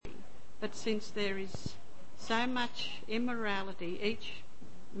But since there is so much immorality, each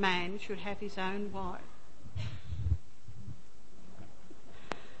man should have his own wife.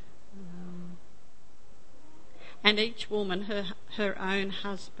 And each woman her own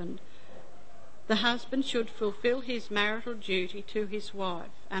husband. The husband should fulfil his marital duty to his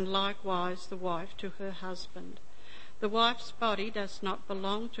wife, and likewise the wife to her husband. The wife's body does not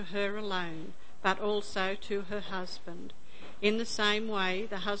belong to her alone, but also to her husband. In the same way,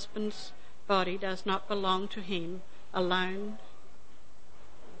 the husband's body does not belong to him alone,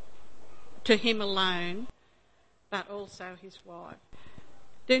 but also his wife.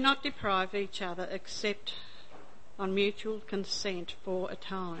 Do not deprive each other except on mutual consent for a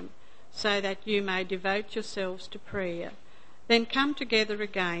time, so that you may devote yourselves to prayer. Then come together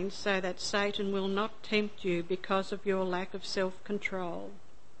again, so that Satan will not tempt you because of your lack of self-control.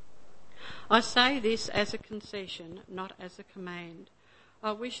 I say this as a concession, not as a command.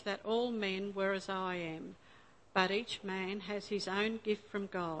 I wish that all men were as I am, but each man has his own gift from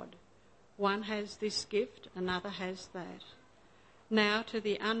God. One has this gift, another has that. Now to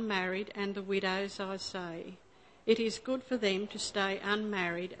the unmarried and the widows I say, it is good for them to stay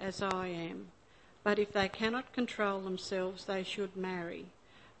unmarried as I am. But if they cannot control themselves, they should marry,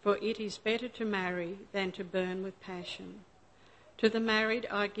 for it is better to marry than to burn with passion. To the married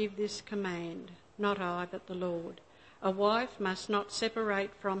I give this command, not I, but the Lord. A wife must not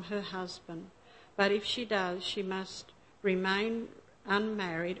separate from her husband, but if she does, she must remain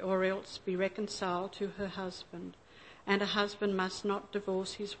unmarried or else be reconciled to her husband, and a husband must not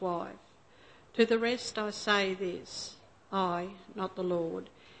divorce his wife. To the rest I say this, I, not the Lord.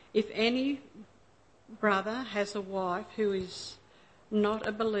 If any brother has a wife who is not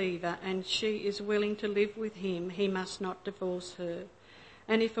a believer and she is willing to live with him, he must not divorce her.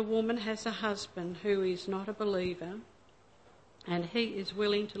 And if a woman has a husband who is not a believer and he is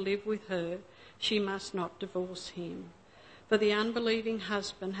willing to live with her, she must not divorce him. For the unbelieving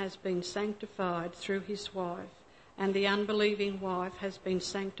husband has been sanctified through his wife, and the unbelieving wife has been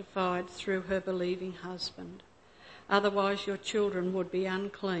sanctified through her believing husband. Otherwise your children would be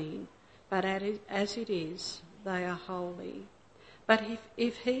unclean, but as it is, they are holy. But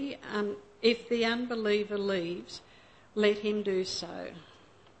if the unbeliever leaves, let him do so.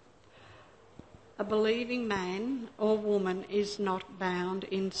 A believing man or woman is not bound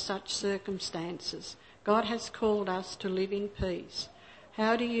in such circumstances. God has called us to live in peace.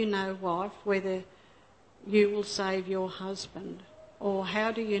 How do you know, wife, whether you will save your husband? Or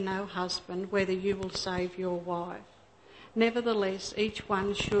how do you know, husband, whether you will save your wife? Nevertheless, each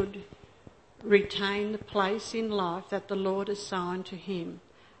one should retain the place in life that the Lord assigned to him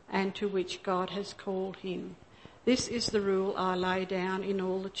and to which God has called him. This is the rule I lay down in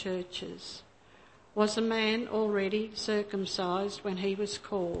all the churches. Was a man already circumcised when he was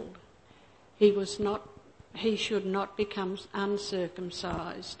called? He should not become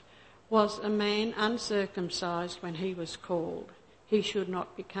uncircumcised. Was a man uncircumcised when he was called? He should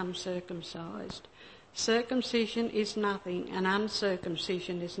not become circumcised. Circumcision is nothing and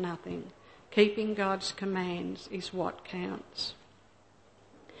uncircumcision is nothing. Keeping God's commands is what counts.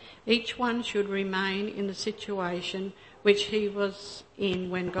 Each one should remain in the situation which he was in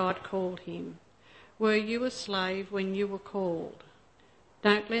when God called him. Were you a slave when you were called?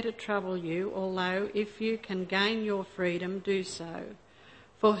 Don't let it trouble you, although if you can gain your freedom, do so.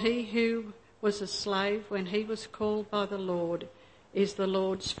 For he who was a slave when he was called by the Lord is the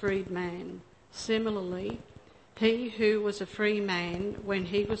Lord's freedman. Similarly, he who was a free man when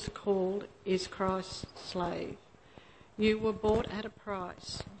he was called is Christ's slave. You were bought at a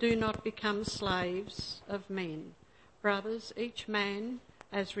price. Do not become slaves of men. Brothers, each man,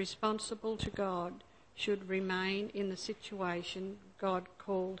 as responsible to God, should remain in the situation God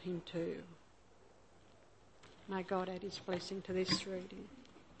called him to. May God add his blessing to this reading.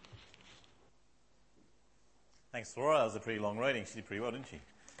 Thanks, Laura. That was a pretty long reading. She did pretty well, didn't she?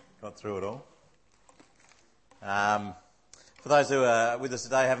 Got through it all. For those who are with us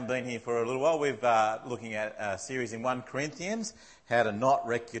today, haven't been here for a little while, we've looking at a series in 1 Corinthians, how to not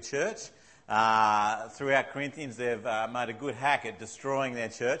wreck your church. Throughout Corinthians, they've made a good hack at destroying their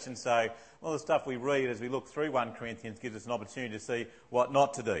church, and so all the stuff we read as we look through 1 Corinthians gives us an opportunity to see what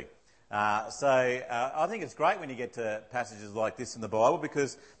not to do. I think it's great when you get to passages like this in the Bible,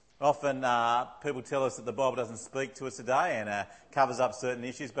 because often people tell us that the Bible doesn't speak to us today and covers up certain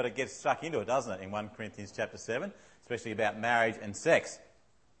issues, but it gets stuck into it, doesn't it, in 1 Corinthians chapter 7, especially about marriage and sex.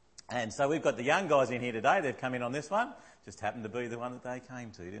 And so we've got the young guys in here today. They've come in on this one. Just happened to be the one that they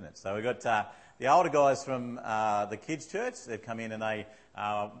came to, didn't it? So we've got the older guys from the kids' church. They've come in and they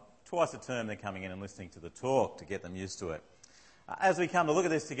twice a term they're coming in and listening to the talk to get them used to it. As we come to look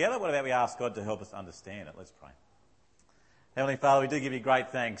at this together, what about we ask God to help us understand it? Let's pray. Heavenly Father, we do give you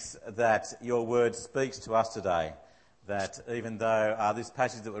great thanks that your word speaks to us today, that even though this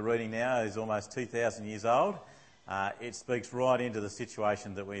passage that we're reading now is almost 2,000 years old, it speaks right into the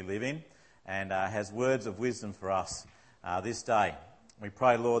situation that we live in and has words of wisdom for us this day. We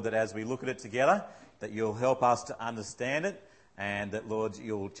pray, Lord, that as we look at it together, that you'll help us to understand it and that, Lord,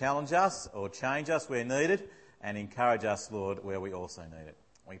 you'll challenge us or change us where needed and encourage us, Lord, where we also need it.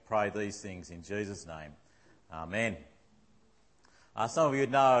 We pray these things in Jesus' name. Amen. Some of you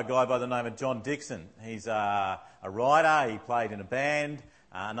would know a guy by the name of John Dixon. He's a writer. He played in a band.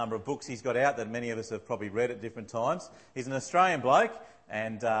 A number of books he's got out that many of us have probably read at different times. He's an Australian bloke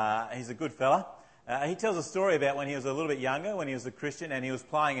and he's a good fella. He tells a story about when he was a little bit younger, when he was a Christian and he was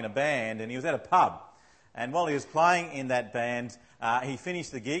playing in a band and he was at a pub. And while he was playing in that band, he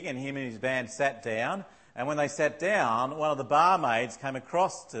finished the gig and him and his band sat down. And when they sat down, one of the barmaids came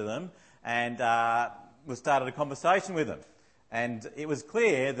across to them and started a conversation with them. And it was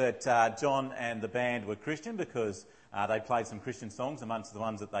clear that John and the band were Christian because they played some Christian songs amongst the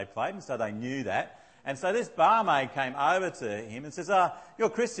ones that they played, and so they knew that. And so this barmaid came over to him and says, "You're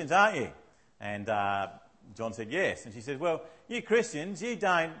Christians, aren't you?" And John said, "Yes." And she said, "Well, you Christians, you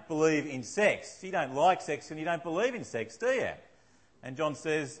don't believe in sex. You don't like sex and you don't believe in sex, do you?" And John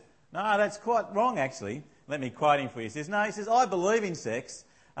says, "No, that's quite wrong, actually." Let me quote him for you. He says, "No," he says, "I believe in sex.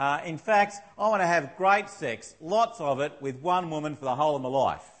 In fact, I want to have great sex, lots of it, with one woman for the whole of my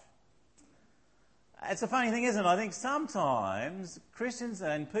life." It's a funny thing, isn't it? I think sometimes Christians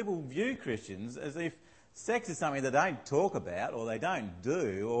and people view Christians as if sex is something they don't talk about or they don't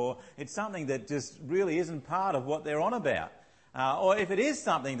do, or it's something that just really isn't part of what they're on about. Or if it is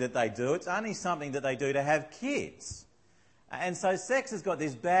something that they do, it's only something that they do to have kids. And so sex has got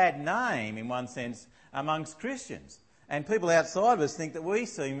this bad name, in one sense, amongst Christians. And people outside of us think that we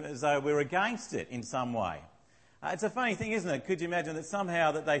seem as though we're against it in some way. It's a funny thing, isn't it? Could you imagine that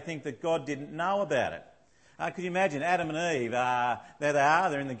somehow that they think that God didn't know about it? Could you imagine Adam and Eve, there they are,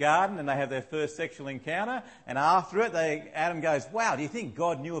 they're in the garden and they have their first sexual encounter, and after it Adam goes, "Wow, do you think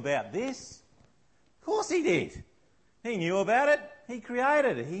God knew about this?" Of course he did. He knew about it, he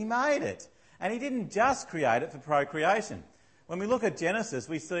created it, he made it. And he didn't just create it for procreation. When we look at Genesis,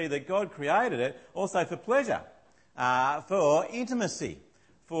 we see that God created it also for pleasure. For intimacy,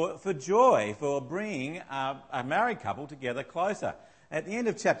 for joy, for bringing a married couple together closer. At the end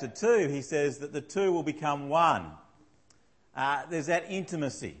of chapter 2, he says that the two will become one. There's that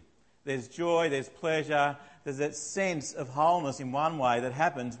intimacy. There's joy, there's pleasure, there's that sense of wholeness in one way that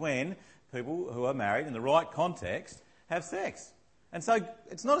happens when people who are married in the right context have sex. And so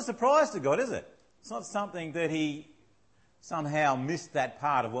it's not a surprise to God, is it? It's not something that he somehow missed that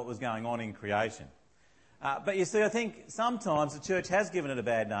part of what was going on in creation. But you see, I think sometimes the church has given it a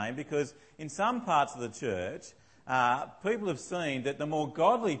bad name because in some parts of the church, people have seen that the more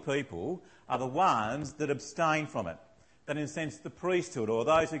godly people are the ones that abstain from it. That in a sense the priesthood or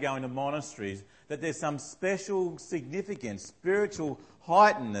those who go into monasteries, that there's some special significance, spiritual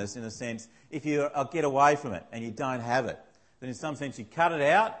heightenedness in a sense if you get away from it and you don't have it. That in some sense you cut it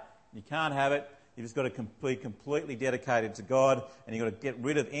out, you can't have it, you've just got to be completely dedicated to God and you've got to get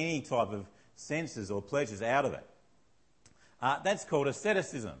rid of any type of senses or pleasures out of it. That's called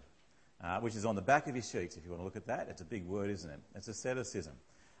asceticism, which is on the back of your sheets if you want to look at that. It's a big word, isn't it? It's asceticism.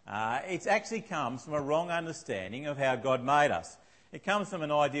 It actually comes from a wrong understanding of how God made us. It comes from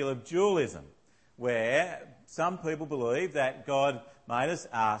an ideal of dualism, where some people believe that God made us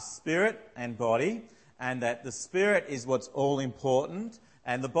spirit and body, and that the spirit is what's all important,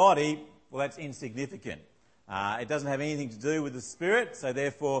 and the body, well, that's insignificant. It doesn't have anything to do with the spirit, so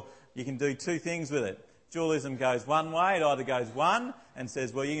therefore you can do two things with it. Dualism goes one way, it either goes one and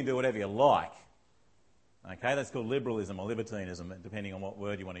says, well, you can do whatever you like. Okay, that's called liberalism or libertinism, depending on what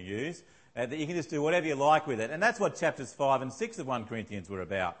word you want to use. That you can just do whatever you like with it. And that's what chapters 5 and 6 of 1 Corinthians were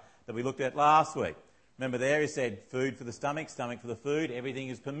about, that we looked at last week. Remember there he said, food for the stomach, stomach for the food, everything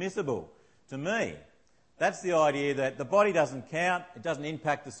is permissible to me. That's the idea that the body doesn't count, it doesn't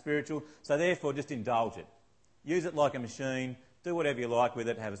impact the spiritual, so therefore just indulge it. Use it like a machine, do whatever you like with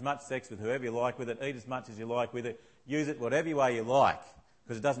it, have as much sex with whoever you like with it, eat as much as you like with it, use it whatever way you like,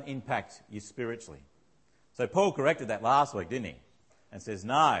 because it doesn't impact you spiritually. So Paul corrected that last week, didn't he? And says,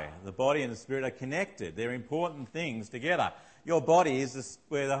 no, the body and the spirit are connected. They're important things together. Your body is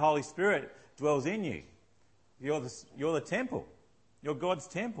where the Holy Spirit dwells in you. You're the temple. You're God's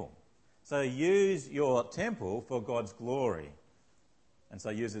temple. So use your temple for God's glory. And so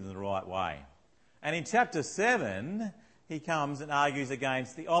use it in the right way. And in chapter 7, he comes and argues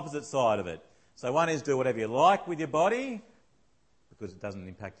against the opposite side of it. So one is do whatever you like with your body, because it doesn't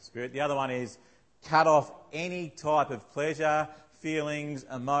impact the spirit. The other one is cut off any type of pleasure, feelings,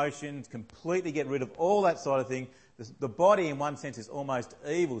 emotions, completely get rid of all that sort of thing. The body, in one sense, is almost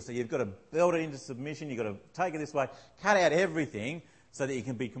evil, so you've got to build it into submission, you've got to take it this way, cut out everything so that you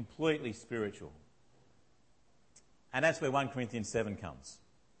can be completely spiritual. And that's where 1 Corinthians 7 comes.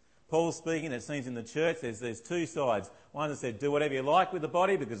 Paul's speaking, it seems in the church, there's two sides. One that said, do whatever you like with the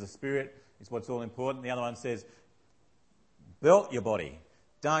body because the spirit is what's all important. The other one says, build your body.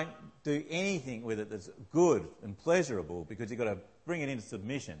 Don't do anything with it that's good and pleasurable because you've got to bring it into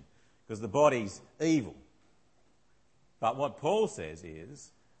submission because the body's evil. But what Paul says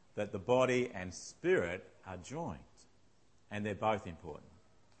is that the body and spirit are joined and they're both important.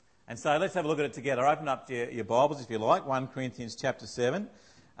 And so let's have a look at it together. Open up your Bibles if you like, 1 Corinthians chapter 7.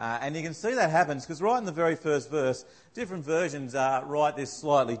 And you can see that happens because right in the very first verse, different versions write this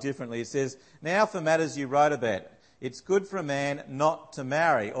slightly differently. It says, now for matters you wrote about, it's good for a man not to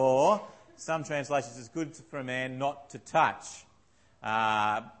marry, or some translations, it's good for a man not to touch.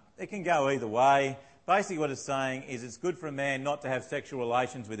 It can go either way. Basically what it's saying is it's good for a man not to have sexual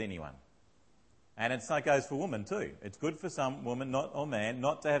relations with anyone. And it goes for women too. It's good for some woman or man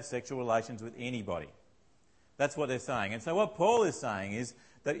not to have sexual relations with anybody. That's what they're saying. And so what Paul is saying is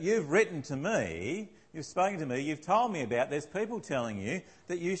that you've written to me, you've spoken to me, you've told me about, there's people telling you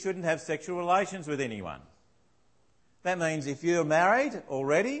that you shouldn't have sexual relations with anyone. That means if you're married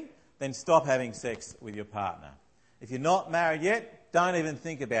already, then stop having sex with your partner. If you're not married yet, don't even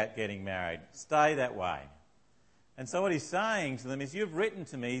think about getting married. Stay that way. And so what he's saying to them is, you've written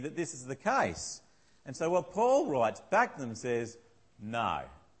to me that this is the case. And so what Paul writes back to them says, no,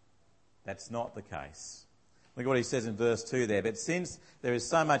 that's not the case. Look at what he says in verse 2 there. But since there is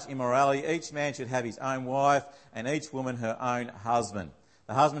so much immorality, each man should have his own wife and each woman her own husband.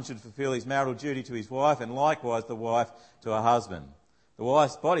 The husband should fulfil his marital duty to his wife and likewise the wife to her husband. The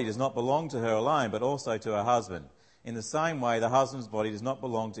wife's body does not belong to her alone but also to her husband. In the same way, the husband's body does not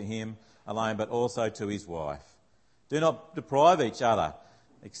belong to him alone but also to his wife. Do not deprive each other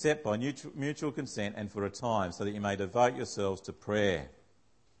except by mutual consent and for a time so that you may devote yourselves to prayer.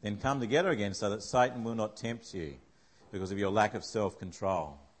 Then come together again so that Satan will not tempt you because of your lack of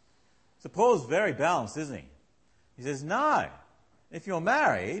self-control. So Paul's very balanced, isn't he? He says, no, if you're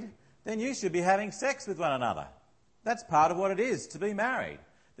married, then you should be having sex with one another. That's part of what it is to be married,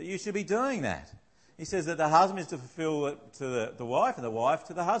 that you should be doing that. He says that the husband is to fulfil it to the wife and the wife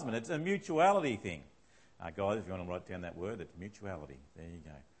to the husband. It's a mutuality thing. Guys, if you want to write down that word, it's mutuality. There you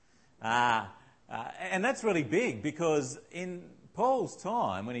go. And that's really big because in Paul's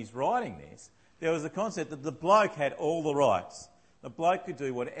time, when he's writing this, there was a concept that the bloke had all the rights. The bloke could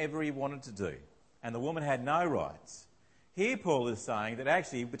do whatever he wanted to do, and the woman had no rights. Here Paul is saying that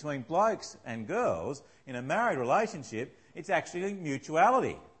actually between blokes and girls in a married relationship, it's actually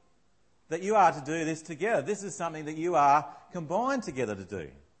mutuality. That you are to do this together. This is something that you are combined together to do.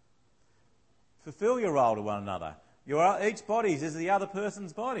 Fulfill your role to one another. Each body is the other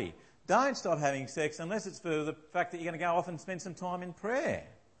person's body. Don't stop having sex unless it's for the fact that you're going to go off and spend some time in prayer.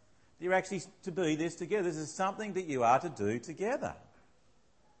 You're actually to do this together. This is something that you are to do together.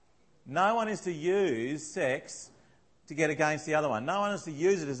 No one is to use sex to get against the other one. No one is to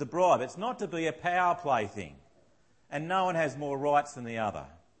use it as a bribe. It's not to be a power play thing. And no one has more rights than the other.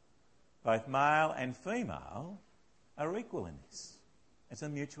 Both male and female are equal in this. It's a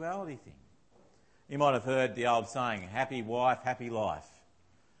mutuality thing. You might have heard the old saying, happy wife, happy life.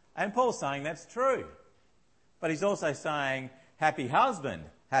 And Paul's saying that's true. But he's also saying happy husband,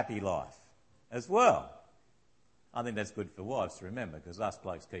 happy life as well. I think that's good for wives to remember because us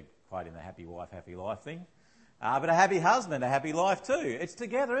blokes keep quoting the happy wife, happy life thing. But a happy husband, a happy life too. It's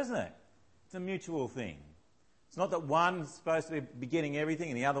together, isn't it? It's a mutual thing. It's not that one's supposed to be getting everything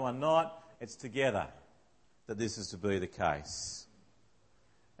and the other one not. It's together that this is to be the case.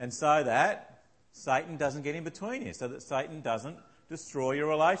 And so that Satan doesn't get in between you, so that Satan doesn't destroy your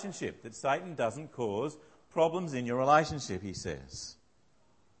relationship, that Satan doesn't cause problems in your relationship, he says.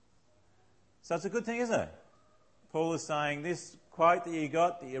 So it's a good thing, isn't it? Paul is saying this quote that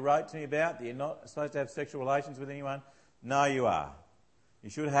you wrote to me about, that you're not supposed to have sexual relations with anyone. No, you are. You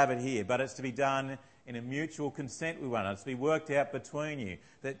should have it here, but it's to be done in a mutual consent with one another. It's to be worked out between you,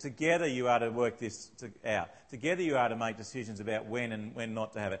 that together you are to work this out. Together you are to make decisions about when and when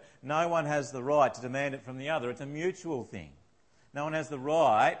not to have it. No one has the right to demand it from the other. It's a mutual thing. No one has the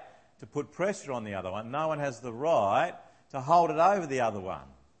right to put pressure on the other one. No one has the right to hold it over the other one.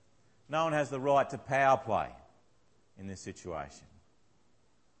 No one has the right to power play in this situation.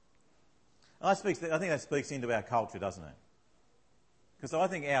 I think that speaks into our culture, doesn't it? Because I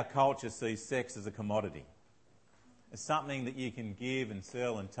think our culture sees sex as a commodity. It's something that you can give and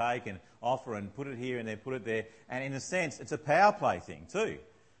sell and take and offer and put it here and there, put it there. And in a sense, it's a power play thing too,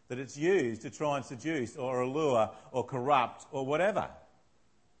 that it's used to try and seduce or allure or corrupt or whatever.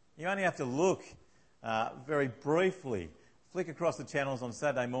 You only have to look very briefly, flick across the channels on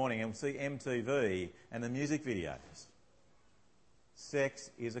Saturday morning and see MTV and the music videos. Sex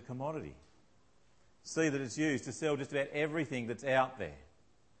is a commodity. See that it's used to sell just about everything that's out there.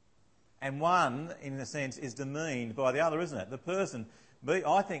 And one, in a sense, is demeaned by the other, isn't it? The person,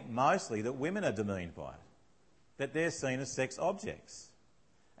 I think mostly that women are demeaned by it. That they're seen as sex objects.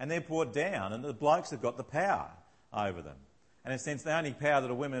 And they're brought down, and the blokes have got the power over them. And in a sense, the only power that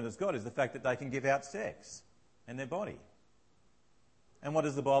a woman has got is the fact that they can give out sex and their body. And what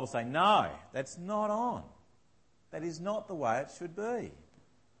does the Bible say? No, that's not on. That is not the way it should be.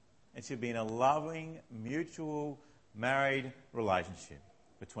 It should be in a loving, mutual, married relationship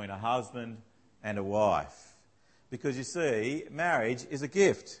between a husband and a wife. Because you see, marriage is a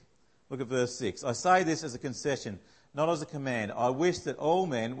gift. Look at verse 6. I say this as a concession, not as a command. I wish that all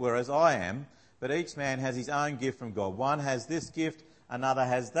men were as I am, but each man has his own gift from God. One has this gift, another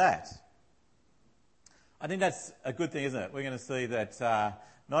has that. I think that's a good thing, isn't it? We're going to see that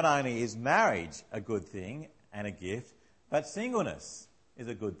not only is marriage a good thing and a gift, but singleness is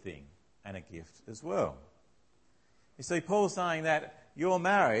a good thing and a gift as well. You see, Paul's saying that your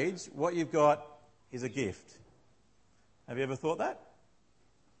marriage, what you've got, is a gift. Have you ever thought that?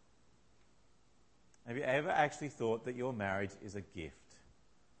 Have you ever actually thought that your marriage is a gift?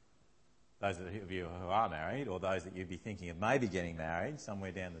 Those of you who are married, or those that you'd be thinking of maybe getting married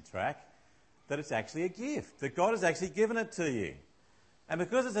somewhere down the track, that it's actually a gift, that God has actually given it to you. And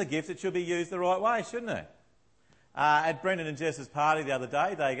because it's a gift, it should be used the right way, shouldn't it? At Brendan and Jess's party the other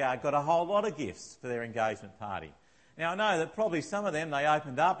day, they got a whole lot of gifts for their engagement party. Now, I know that probably some of them they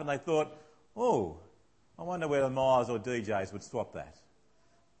opened up and they thought, oh, I wonder whether Myers or DJs would swap that.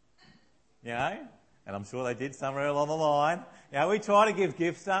 You know? And I'm sure they did somewhere along the line. Now, we try to give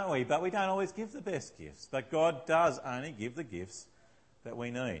gifts, don't we? But we don't always give the best gifts. But God does only give the gifts that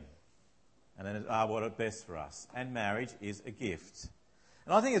we need. And then are what are best for us. And marriage is a gift.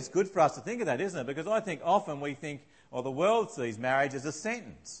 And I think it's good for us to think of that, isn't it? Because I think often we think, or the world sees marriage as a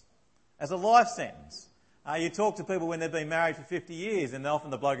sentence, as a life sentence. You talk to people when they've been married for 50 years and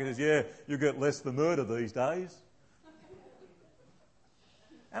often the bloke says, yeah, you get less for murder these days.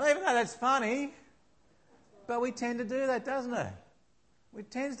 And even though that's funny, but we tend to do that, doesn't it?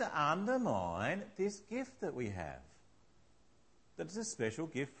 It tends to undermine this gift that we have. That it's a special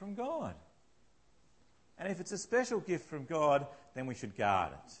gift from God. And if it's a special gift from God, then we should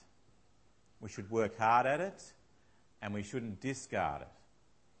guard it. We should work hard at it, and we shouldn't discard it.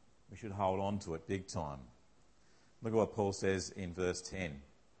 We should hold on to it big time. Look at what Paul says in verse 10.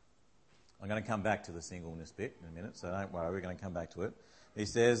 I'm going to come back to the singleness bit in a minute, so don't worry, we're going to come back to it. He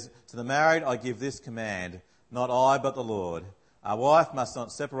says, to the married I give this command, not I but the Lord. A wife must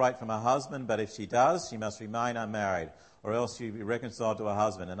not separate from her husband, but if she does, she must remain unmarried, or else she will be reconciled to her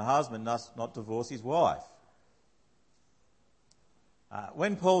husband. And a husband must not divorce his wife.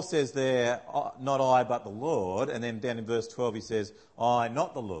 When Paul says there, not I but the Lord, and then down in verse 12 he says, I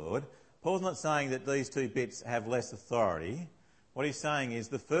not the Lord, Paul's not saying that these two bits have less authority. What he's saying is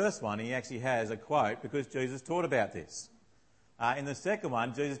the first one he actually has a quote because Jesus taught about this. In the second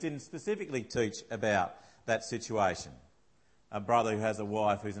one, Jesus didn't specifically teach about that situation, a brother who has a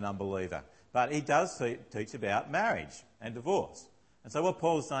wife who's an unbeliever. But he does teach about marriage and divorce. And so what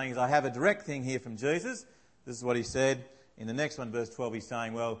Paul's saying is, I have a direct thing here from Jesus. This is what he said. In the next one, verse 12, he's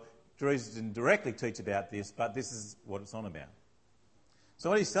saying, well, Jesus didn't directly teach about this, but this is what it's on about. So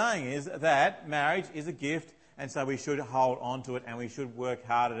what he's saying is that marriage is a gift, and so we should hold on to it and we should work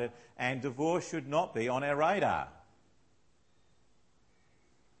hard at it, and divorce should not be on our radar.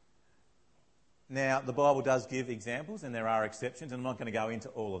 Now, the Bible does give examples, and there are exceptions, and I'm not going to go into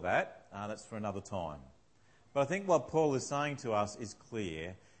all of that. That's for another time. But I think what Paul is saying to us is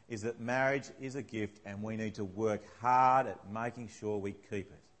clear, is that marriage is a gift, and we need to work hard at making sure we keep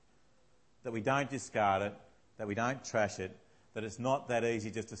it. That we don't discard it, that we don't trash it, that it's not that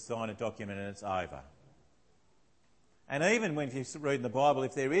easy just to sign a document and it's over. And even when you read in the Bible,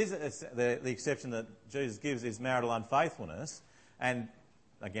 if there is the exception that Jesus gives is marital unfaithfulness, and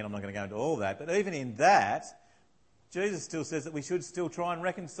again, I'm not going to go into all that, but even in that, Jesus still says that we should still try and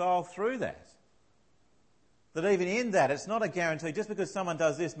reconcile through that. That even in that, it's not a guarantee. Just because someone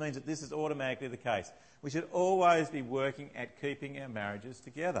does this means that this is automatically the case. We should always be working at keeping our marriages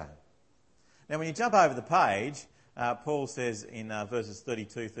together. Now, when you jump over the page, Paul says in verses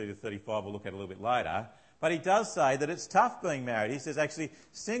 32 through to 35, we'll look at a little bit later, But he does say that it's tough being married. He says actually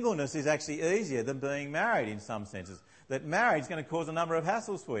singleness is actually easier than being married in some senses. That marriage is going to cause a number of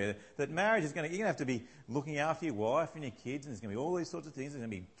hassles for you. That marriage is you're going to have to be looking after your wife and your kids, and there's going to be all these sorts of things. There's going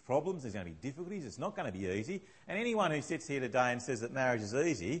to be problems, there's going to be difficulties. It's not going to be easy. And anyone who sits here today and says that marriage is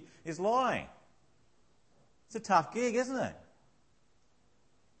easy is lying. It's a tough gig, isn't it?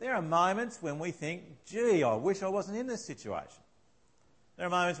 There are moments when we think, gee, I wish I wasn't in this situation. There are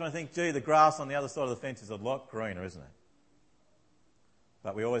moments when I think, gee, the grass on the other side of the fence is a lot greener, isn't it?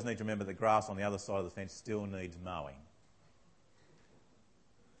 But we always need to remember the grass on the other side of the fence still needs mowing.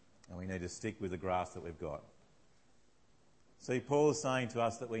 And we need to stick with the grass that we've got. See, Paul is saying to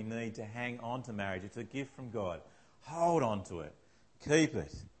us that we need to hang on to marriage. It's a gift from God. Hold on to it. Keep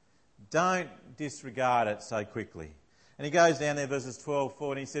it. Don't disregard it so quickly. And he goes down there, verses 12,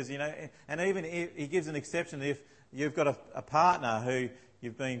 14, he says, and even if, he gives an exception if you've got a partner who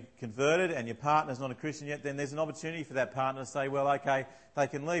you've been converted and your partner's not a Christian yet, then there's an opportunity for that partner to say, well, okay, they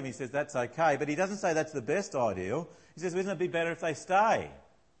can leave. He says that's okay. But he doesn't say that's the best ideal. He says, wouldn't it be better if they stay?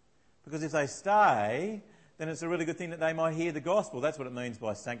 Because if they stay, then it's a really good thing that they might hear the gospel. That's what it means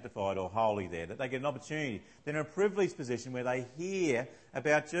by sanctified or holy there, that they get an opportunity. They're in a privileged position where they hear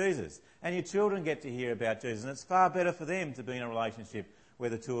about Jesus. And your children get to hear about Jesus. And it's far better for them to be in a relationship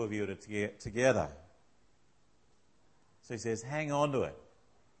where the two of you are together. So he says, hang on to it.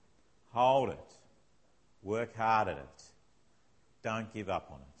 Hold it. Work hard at it. Don't give up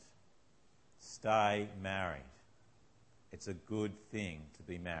on it. Stay married. It's a good thing to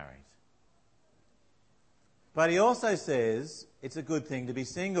be married. But he also says it's a good thing to be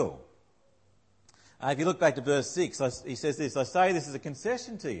single. If you look back to verse 6, he says this, I say this as a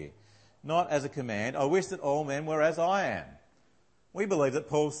concession to you, not as a command. I wish that all men were as I am. We believe that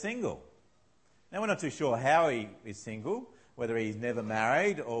Paul's single. Now, we're not too sure how he is single, whether he's never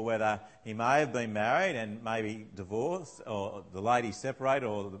married or whether he may have been married and maybe divorced or the lady separated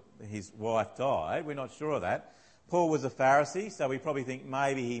or his wife died. We're not sure of that. Paul was a Pharisee, so we probably think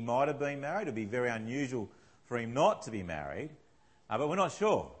maybe he might have been married. It would be very unusual for him not to be married, but we're not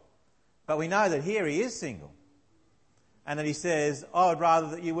sure. But we know that here he is single. And that he says, I would rather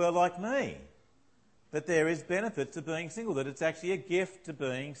that you were like me. That there is benefit to being single, that it's actually a gift to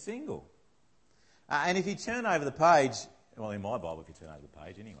being single. And if you turn over the page, well, in my Bible, if you turn over the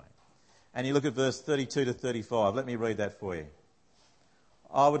page anyway, and you look at verse 32 to 35, let me read that for you.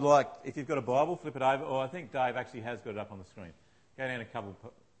 I would like, if you've got a Bible, flip it over, or I think Dave actually has got it up on the screen. Go down a couple.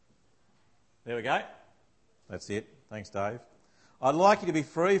 There we go. That's it. Thanks, Dave. I'd like you to be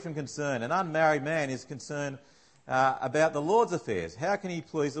free from concern. An unmarried man is concerned about the Lord's affairs. How can he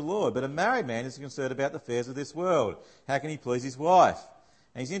please the Lord? But a married man is concerned about the affairs of this world. How can he please his wife?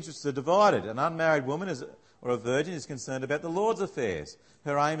 And his interests are divided. An unmarried woman or a virgin is concerned about the Lord's affairs.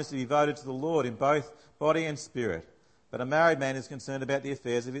 Her aim is to be devoted to the Lord in both body and spirit. But a married man is concerned about the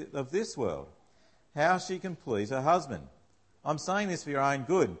affairs of this world. How she can please her husband. I'm saying this for your own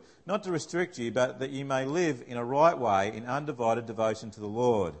good, not to restrict you, but that you may live in a right way in undivided devotion to the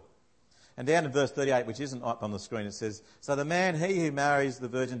Lord. And down in verse 38, which isn't up on the screen, it says, so the man, he who marries the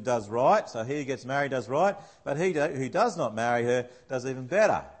virgin does right, so he who gets married does right, but he who does not marry her does even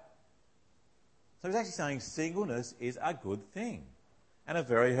better. So he's actually saying singleness is a good thing and a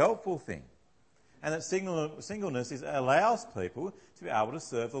very helpful thing. And that singleness allows people to be able to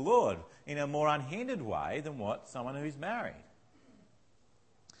serve the Lord in a more unhindered way than what someone who's married.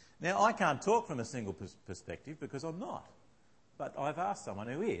 Now, I can't talk from a single perspective because I'm not. But I've asked someone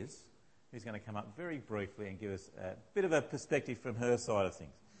who is, who's going to come up very briefly and give us a bit of a perspective from her side of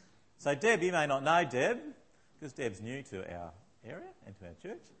things. So Deb, you may not know Deb, because Deb's new to our area and to our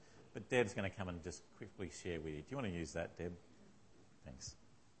church, but Deb's going to come and just quickly share with you. Do you want to use that, Deb? Thanks.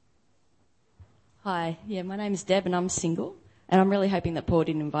 Hi, my name's Deb and I'm single. And I'm really hoping that Paul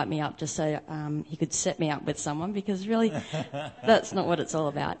didn't invite me up just so he could set me up with someone, because really that's not what it's all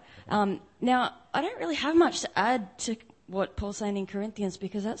about. Now, I don't really have much to add to what Paul's saying in Corinthians,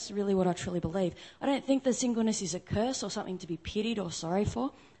 because that's really what I truly believe. I don't think that singleness is a curse or something to be pitied or sorry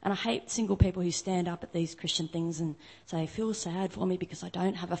for. And I hate single people who stand up at these Christian things and say, feel sad for me because I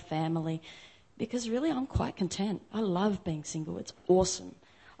don't have a family. Because really I'm quite content. I love being single. It's awesome.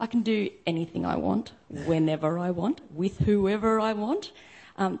 I can do anything I want, whenever I want, with whoever I want.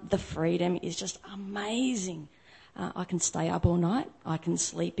 The freedom is just amazing. I can stay up all night. I can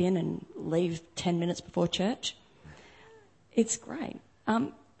sleep in and leave 10 minutes before church. It's great.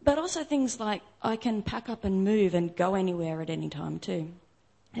 But also things like I can pack up and move and go anywhere at any time too.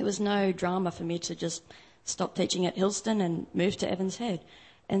 It was no drama for me to just stop teaching at Hillston and move to Evans Head.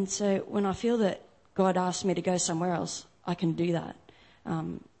 And so when I feel that God asked me to go somewhere else, I can do that.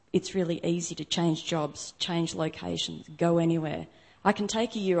 it's really easy to change jobs, change locations, go anywhere. I can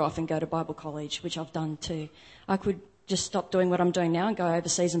take a year off and go to Bible college, which I've done too. I could just stop doing what I'm doing now and go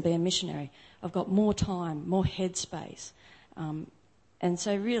overseas and be a missionary. I've got more time, more headspace. And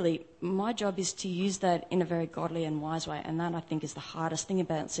so really, my job is to use that in a very godly and wise way, and that I think is the hardest thing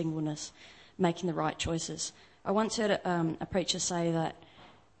about singleness, making the right choices. I once heard a preacher say that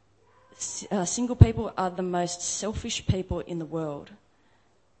single people are the most selfish people in the world.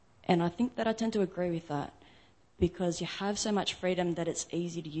 And I think that I tend to agree with that, because you have so much freedom that it's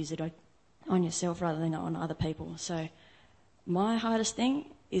easy to use it on yourself rather than on other people. So my hardest thing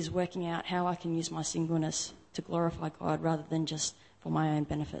is working out how I can use my singleness to glorify God rather than just for my own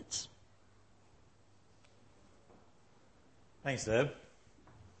benefits. Thanks, Deb.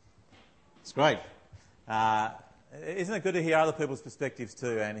 It's great. Isn't it good to hear other people's perspectives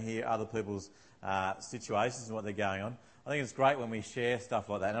too, and hear other people's situations and what they're going on? I think it's great when we share stuff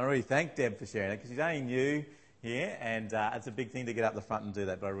like that. And I really thank Deb for sharing it, because she's only new here, and it's a big thing to get up the front and do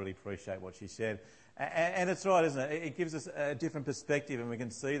that, but I really appreciate what she shared. And it's right, isn't it? It gives us a different perspective, and we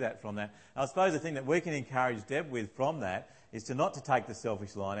can see that from that. I suppose the thing that we can encourage Deb with from that is not to take the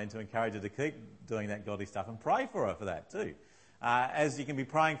selfish line, and to encourage her to keep doing that godly stuff, and pray for her for that too. As you can be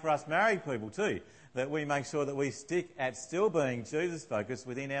praying for us married people too, that we make sure that we stick at still being Jesus-focused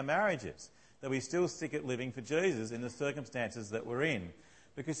within our marriages, that we still stick at living for Jesus in the circumstances that we're in.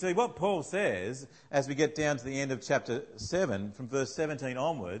 Because see, what Paul says, as we get down to the end of chapter 7, from verse 17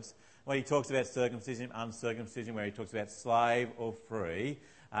 onwards, when he talks about circumcision, uncircumcision, where he talks about slave or free,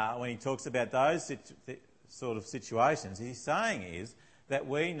 when he talks about those sort of situations, he's saying is that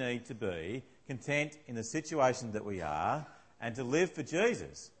we need to be content in the situation that we are, and to live for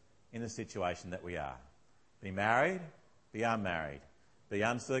Jesus in the situation that we are. Be married, be unmarried. Be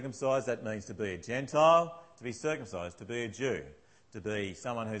uncircumcised, that means to be a Gentile. To be circumcised, to be a Jew. To be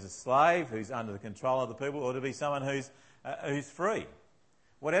someone who's a slave, who's under the control of the people, or to be someone who's free.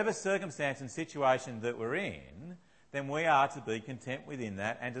 Whatever circumstance and situation that we're in, then we are to be content within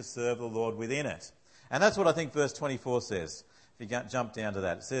that and to serve the Lord within it. And that's what I think verse 24 says. If you jump down to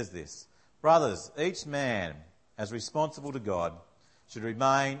that, it says this: Brothers, each man, as responsible to God, should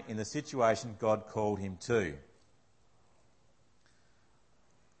remain in the situation God called him to.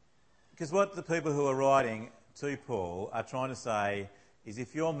 Because what the people who are writing to Paul are trying to say is,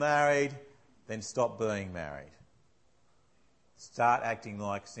 if you're married, then stop being married. Start acting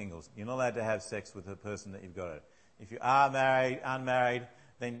like singles. You're not allowed to have sex with the person that you've got. If you are unmarried,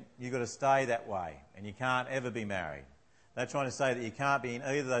 then you've got to stay that way, and you can't ever be married. They're trying to say that you can't be in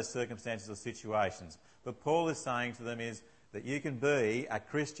either of those circumstances or situations. But Paul is saying to them is that you can be a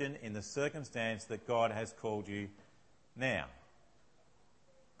Christian in the circumstance that God has called you now.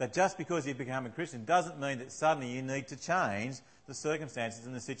 That just because you become a Christian doesn't mean that suddenly you need to change the circumstances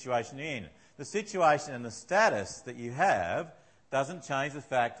and the situation you're in. The situation and the status that you have doesn't change the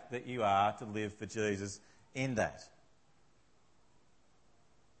fact that you are to live for Jesus in that.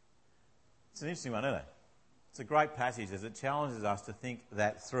 It's an interesting one, isn't it? It's a great passage as it challenges us to think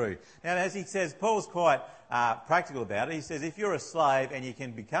that through. Now, as he says, Paul's quite practical about it. He says, if you're a slave and you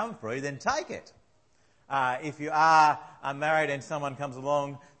can become free, then take it. If you are unmarried and someone comes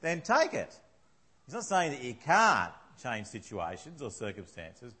along, then take it. He's not saying that you can't change situations or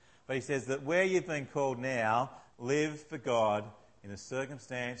circumstances, but he says that where you've been called now, live for God in the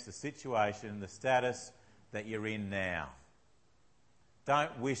circumstance, the situation, the status that you're in now.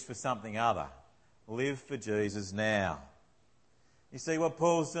 Don't wish for something other. Live for Jesus now. You see, what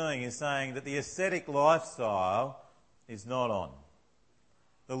Paul's doing is saying that the ascetic lifestyle is not on.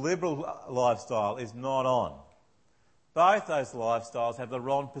 The liberal lifestyle is not on. Both those lifestyles have the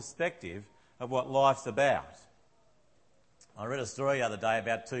wrong perspective of what life's about. I read a story the other day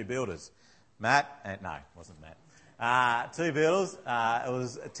about two builders. Two builders. It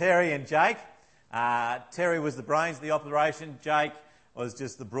was Terry and Jake. Terry was the brains of the operation. Jake was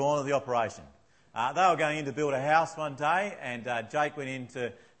just the brawn of the operation. They were going in to build a house one day, and Jake went in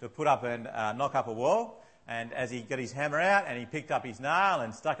to put up and knock up a wall. And as he got his hammer out and he picked up his nail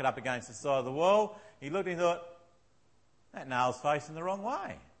and stuck it up against the side of the wall, he looked and thought, that nail's facing the wrong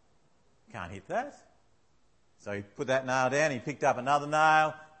way. Can't hit that. So he put that nail down, he picked up another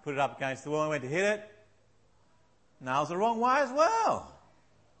nail, put it up against the wall and went to hit it. Nail's the wrong way as well.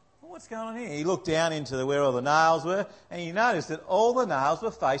 What's going on here? He looked down into where all the nails were and he noticed that all the nails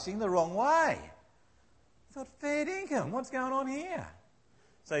were facing the wrong way. He thought, fair dinkum, what's going on here?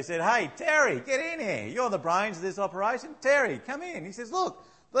 So he said, hey, Terry, get in here. You're the brains of this operation. Terry, come in. He says, look,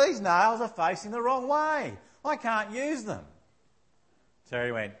 these nails are facing the wrong way. I can't use them.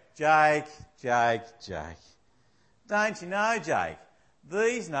 Terry went, Jake. Don't you know, Jake,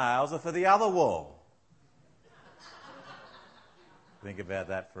 These nails are for the other wall. Think about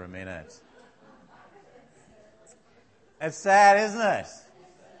that for a minute. It's sad, isn't it?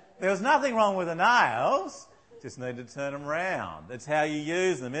 There was nothing wrong with the nails, just need to turn them round. It's how you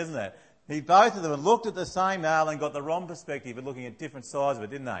use them, isn't it? Both of them looked at the same nail and got the wrong perspective of looking at different sides of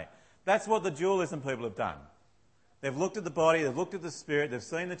it, didn't they? That's what the dualism people have done. They've looked at the body, they've looked at the spirit, they've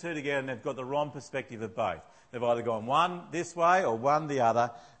seen the two together and they've got the wrong perspective of both. They've either gone one this way or one the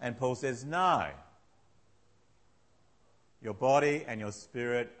other, and Paul says, no. Your body and your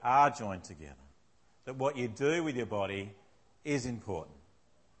spirit are joined together. That what you do with your body is important.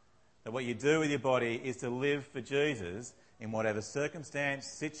 That what you do with your body is to live for Jesus in whatever circumstance,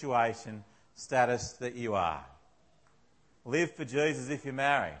 situation, status that you are. Live for Jesus if you're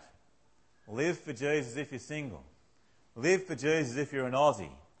married. Live for Jesus if you're single. Live for Jesus if you're an Aussie.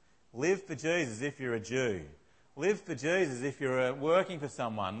 Live for Jesus if you're a Jew. Live for Jesus if you're working for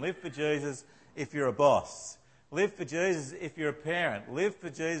someone. Live for Jesus if you're a boss. Live for Jesus if you're a parent. Live for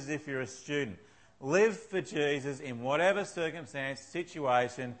Jesus if you're a student. Live for Jesus in whatever circumstance,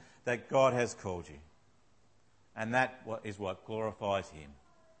 situation that God has called you. And that is what glorifies Him.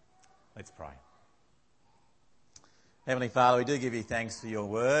 Let's pray. Heavenly Father, we do give you thanks for your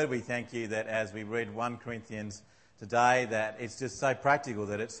word. We thank you that as we read 1 Corinthians today, that it's just so practical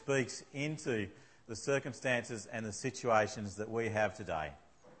that it speaks into the circumstances and the situations that we have today.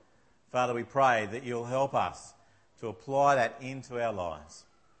 Father, we pray that you'll help us to apply that into our lives.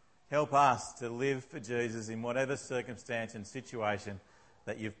 Help us to live for Jesus in whatever circumstance and situation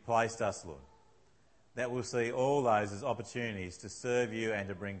that you've placed us, Lord. That we'll see all those as opportunities to serve you and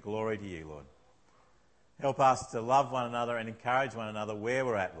to bring glory to you, Lord. Help us to love one another and encourage one another where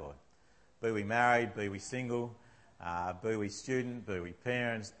we're at, Lord. Be we married, be we single, be we student, be we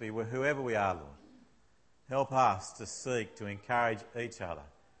parents, be we whoever we are, Lord. Help us to seek to encourage each other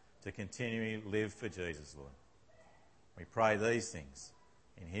to continually live for Jesus, Lord. We pray these things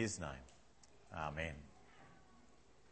in his name. Amen.